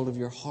has hold of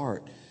your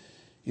heart,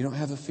 you don't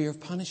have a fear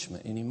of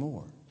punishment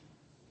anymore.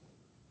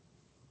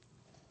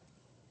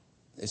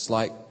 It's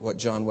like what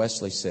John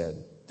Wesley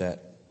said,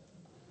 that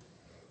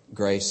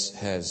grace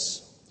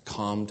has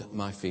calmed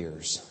my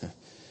fears.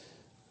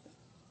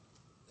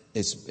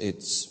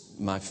 It's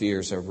my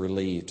fears are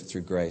relieved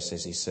through grace,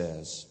 as he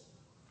says.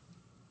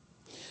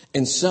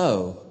 And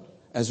so,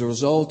 as a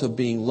result of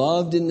being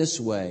loved in this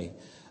way,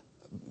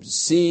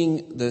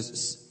 seeing the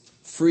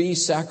free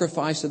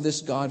sacrifice of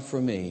this God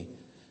for me,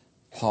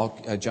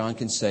 John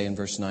can say in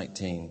verse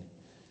 19,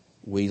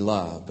 we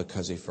love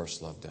because He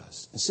first loved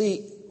us. And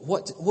see,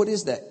 what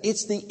is that?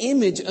 It's the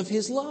image of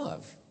His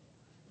love.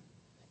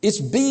 It's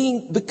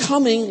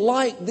becoming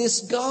like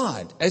this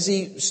God. As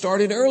he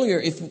started earlier,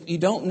 if you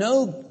don't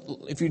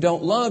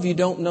love, you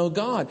don't know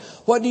God.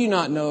 What do you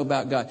not know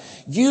about God?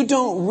 You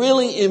don't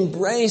really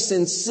embrace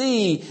and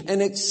see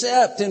and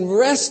accept and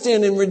rest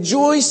in and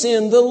rejoice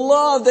in the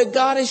love that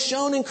God has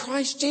shown in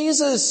Christ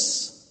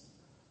Jesus.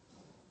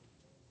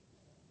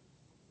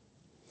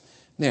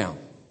 Now,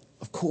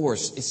 of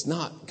course, it's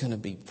not going to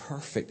be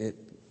perfect.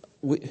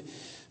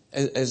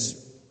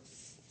 As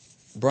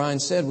Brian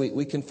said,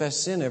 we confess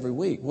sin every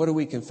week. What are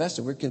we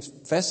confessing? We're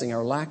confessing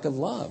our lack of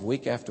love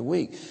week after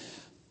week.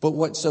 But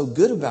what's so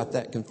good about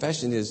that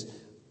confession is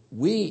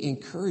we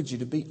encourage you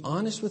to be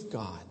honest with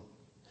God.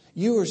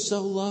 You are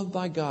so loved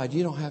by God,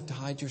 you don't have to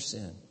hide your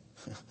sin.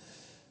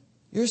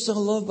 You're so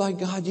loved by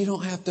God, you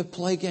don't have to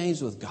play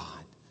games with God.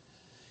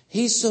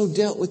 He's so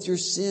dealt with your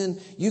sin,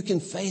 you can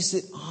face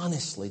it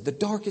honestly. The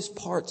darkest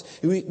parts.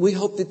 We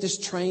hope that this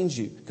trains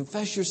you.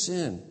 Confess your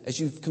sin as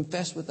you've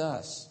confessed with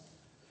us.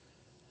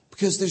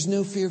 Because there's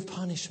no fear of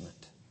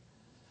punishment.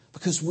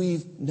 Because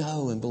we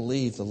know and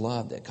believe the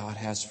love that God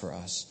has for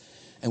us.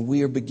 And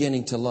we are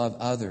beginning to love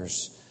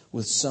others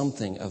with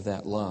something of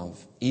that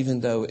love,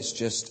 even though it's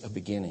just a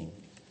beginning.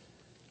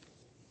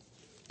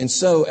 And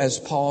so, as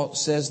Paul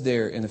says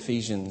there in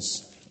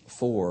Ephesians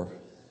 4,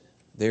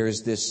 there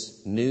is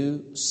this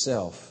new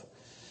self.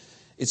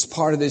 It's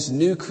part of this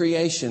new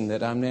creation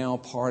that I'm now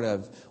part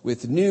of,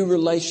 with new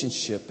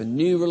relationship, a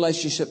new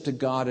relationship to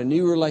God, a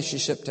new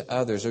relationship to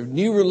others, a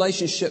new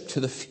relationship to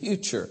the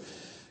future,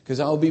 because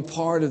I'll be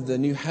part of the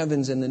new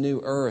heavens and the new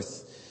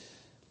earth.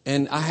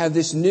 And I have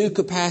this new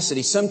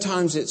capacity.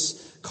 Sometimes it's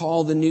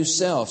called the new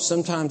self.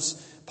 Sometimes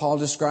Paul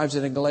describes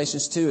it in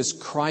Galatians 2 as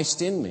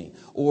Christ in me,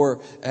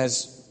 or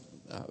as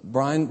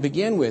Brian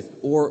began with,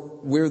 or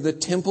we're the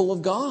temple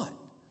of God.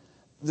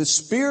 The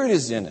Spirit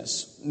is in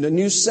us. The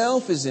new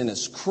self is in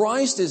us.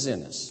 Christ is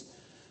in us.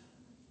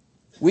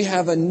 We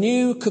have a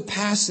new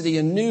capacity,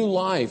 a new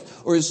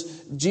life. Or as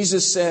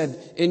Jesus said,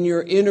 from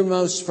your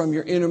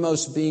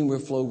innermost being will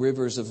flow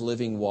rivers of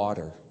living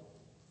water.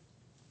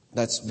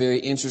 That's very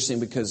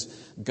interesting because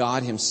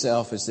God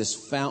Himself is this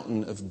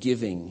fountain of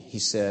giving, He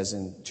says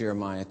in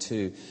Jeremiah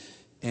 2.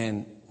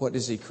 And what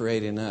does He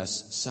create in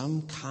us?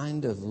 Some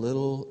kind of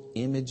little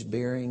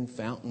image-bearing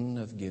fountain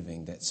of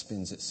giving that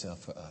spins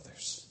itself for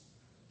others.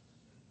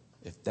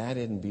 If that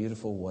isn't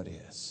beautiful, what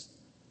is?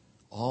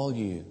 All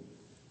you,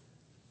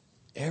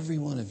 every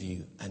one of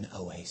you, an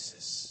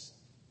oasis.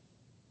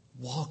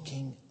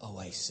 Walking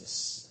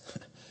oasis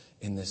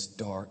in this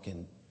dark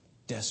and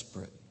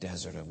desperate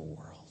desert of a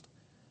world.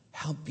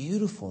 How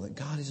beautiful that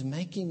God is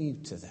making you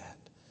to that.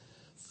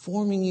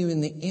 forming you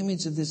in the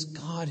image of this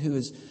God who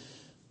is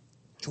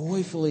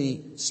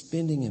joyfully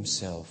spending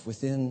himself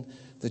within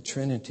the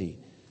Trinity.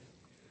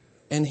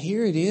 And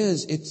here it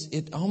is.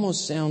 It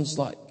almost sounds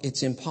like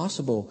it's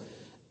impossible.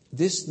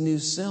 This new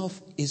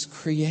self is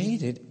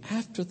created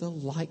after the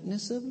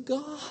likeness of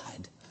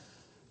God.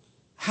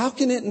 How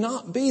can it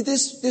not be?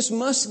 This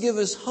must give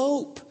us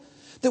hope.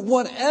 That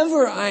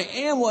whatever I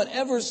am,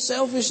 whatever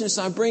selfishness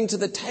I bring to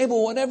the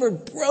table, whatever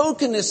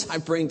brokenness I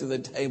bring to the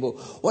table,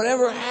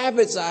 whatever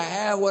habits I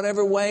have,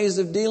 whatever ways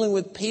of dealing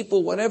with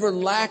people, whatever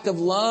lack of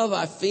love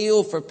I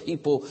feel for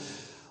people,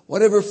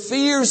 whatever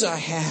fears I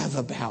have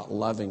about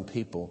loving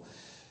people,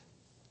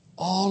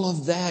 all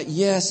of that,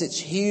 yes, it's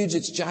huge,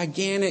 it's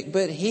gigantic,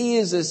 but He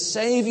is a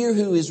Savior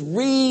who is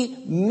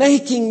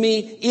remaking me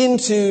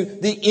into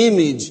the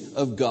image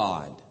of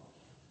God.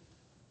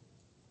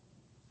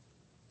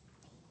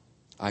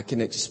 I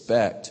can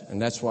expect,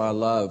 and that's why I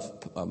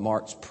love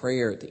Mark's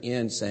prayer at the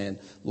end saying,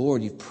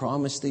 Lord, you've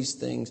promised these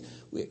things,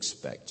 we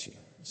expect you.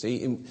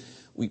 See,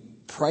 we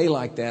pray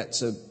like that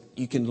so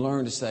you can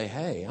learn to say,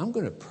 hey, I'm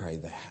going to pray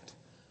that.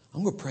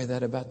 I'm going to pray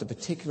that about the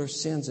particular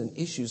sins and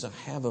issues I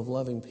have of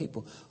loving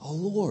people. Oh,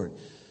 Lord,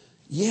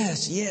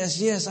 yes,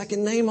 I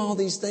can name all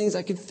these things.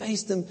 I can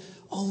face them.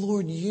 Oh,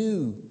 Lord,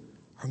 you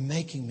are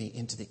making me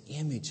into the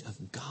image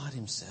of God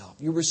Himself.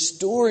 You're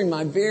restoring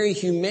my very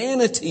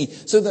humanity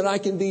so that I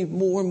can be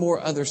more and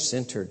more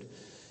other-centered,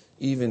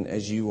 even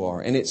as you are.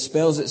 And it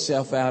spells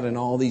itself out in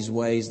all these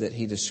ways that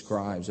He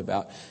describes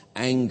about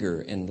anger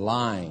and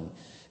lying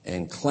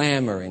and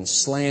clamor and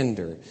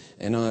slander.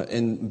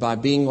 And by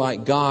being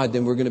like God,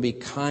 then we're going to be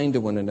kind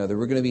to one another.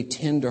 We're going to be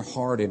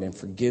tender-hearted and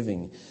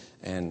forgiving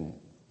and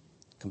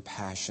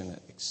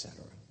compassionate,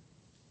 etc.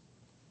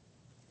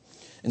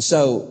 And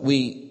so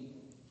we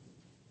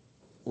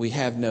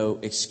have no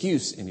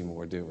excuse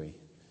anymore, do we?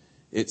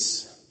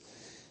 It's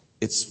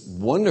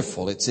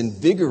wonderful, it's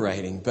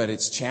invigorating, but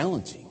it's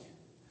challenging.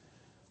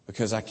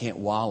 Because I can't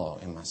wallow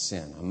in my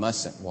sin. I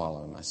mustn't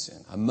wallow in my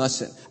sin. I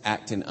mustn't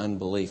act in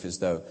unbelief as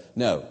though,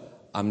 no,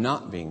 I'm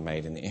not being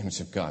made in the image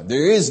of God.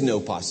 There is no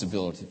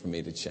possibility for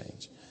me to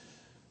change.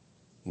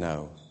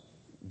 No,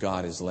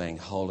 God is laying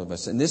hold of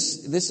us. And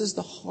this is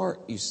the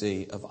heart, you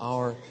see, of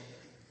our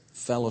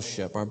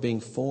fellowship, our being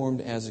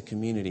formed as a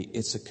community.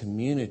 It's a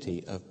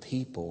community of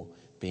people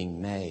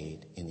being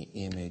made in the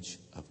image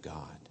of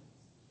God.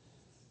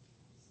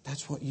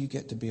 That's what you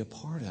get to be a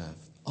part of,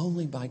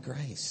 only by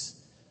grace.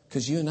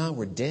 Because you and I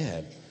were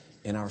dead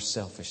in our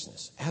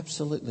selfishness.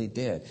 Absolutely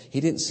dead. He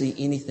didn't see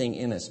anything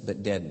in us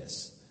but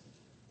deadness.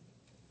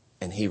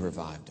 And He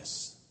revived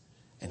us.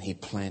 And He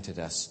planted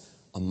us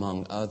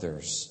among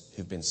others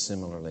who've been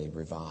similarly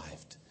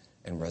revived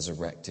and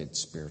resurrected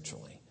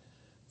spiritually.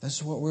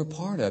 That's what we're a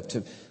part of.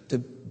 To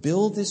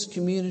build this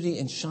community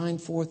and shine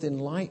forth in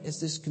light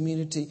as this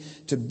community.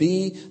 To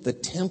be the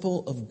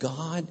temple of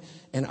God.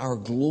 And our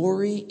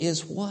glory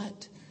is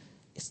what?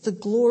 It's the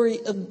glory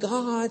of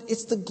God.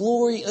 It's the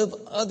glory of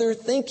other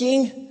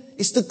thinking.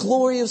 It's the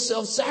glory of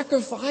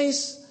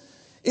self-sacrifice.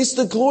 It's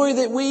the glory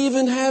that we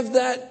even have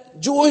that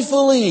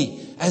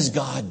joyfully as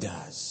God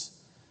does.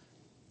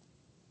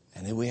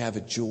 And then we have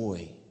a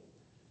joy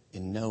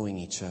in knowing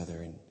each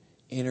other and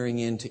entering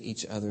into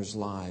each other's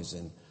lives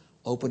and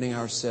opening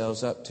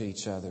ourselves up to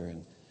each other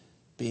and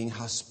being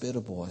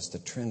hospitable as the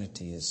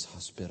Trinity is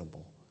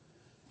hospitable.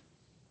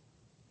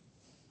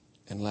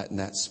 And letting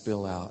that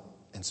spill out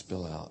and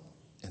spill out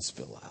and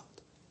spill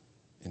out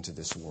into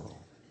this world.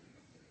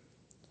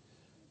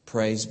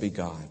 Praise be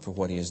God for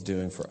what He is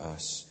doing for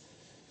us.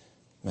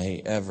 May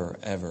He ever,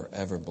 ever,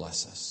 ever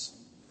bless us.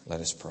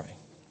 Let us pray.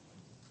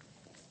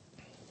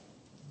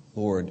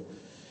 Lord,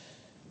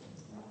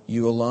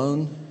 You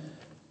alone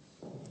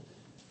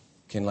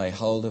can lay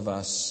hold of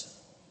us.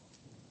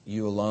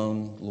 You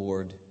alone,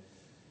 Lord,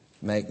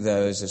 make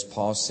those, as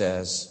Paul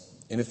says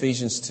in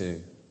Ephesians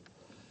 2,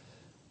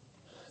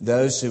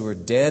 those who were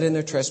dead in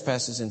their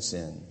trespasses and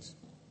sins,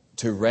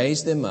 to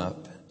raise them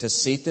up, to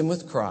seat them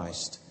with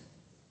Christ,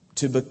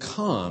 to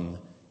become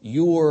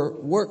your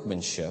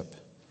workmanship,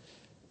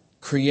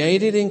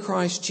 created in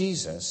Christ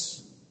Jesus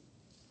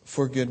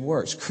for good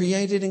works.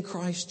 Created in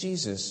Christ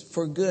Jesus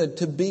for good,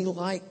 to be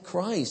like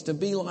Christ, to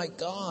be like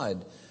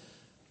God.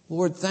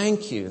 Lord,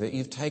 thank You that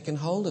You've taken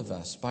hold of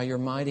us by Your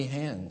mighty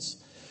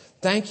hands.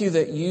 Thank You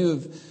that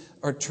You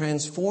are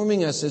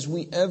transforming us as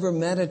we ever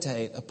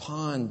meditate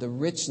upon the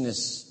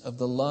richness of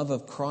the love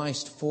of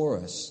Christ for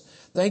us.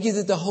 Thank You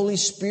that the Holy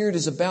Spirit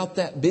is about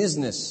that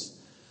business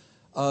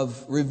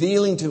of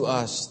revealing to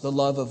us the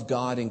love of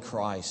God in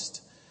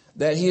Christ.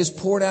 That He has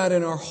poured out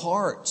in our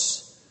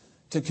hearts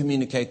to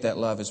communicate that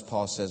love, as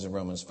Paul says in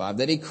Romans 5.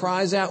 That He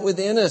cries out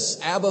within us,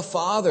 Abba,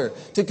 Father,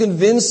 to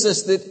convince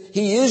us that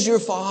He is your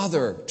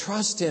Father.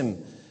 Trust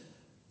Him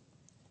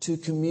to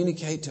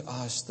communicate to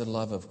us the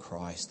love of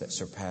Christ that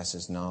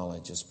surpasses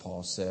knowledge, as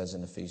Paul says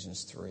in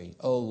Ephesians 3.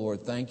 Oh,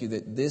 Lord, thank You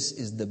that this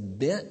is the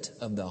bent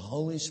of the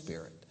Holy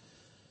Spirit.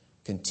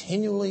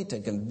 Continually to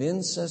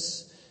convince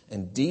us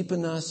and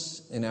deepen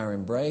us in our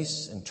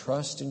embrace and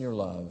trust in Your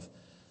love,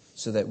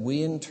 so that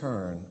we in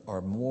turn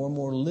are more and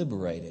more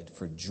liberated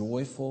for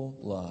joyful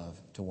love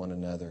to one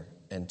another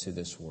and to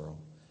this world.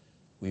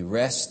 We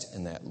rest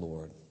in that,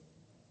 Lord.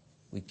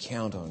 We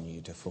count on you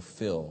to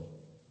fulfill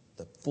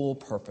the full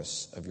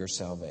purpose of your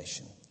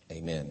salvation.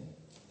 Amen.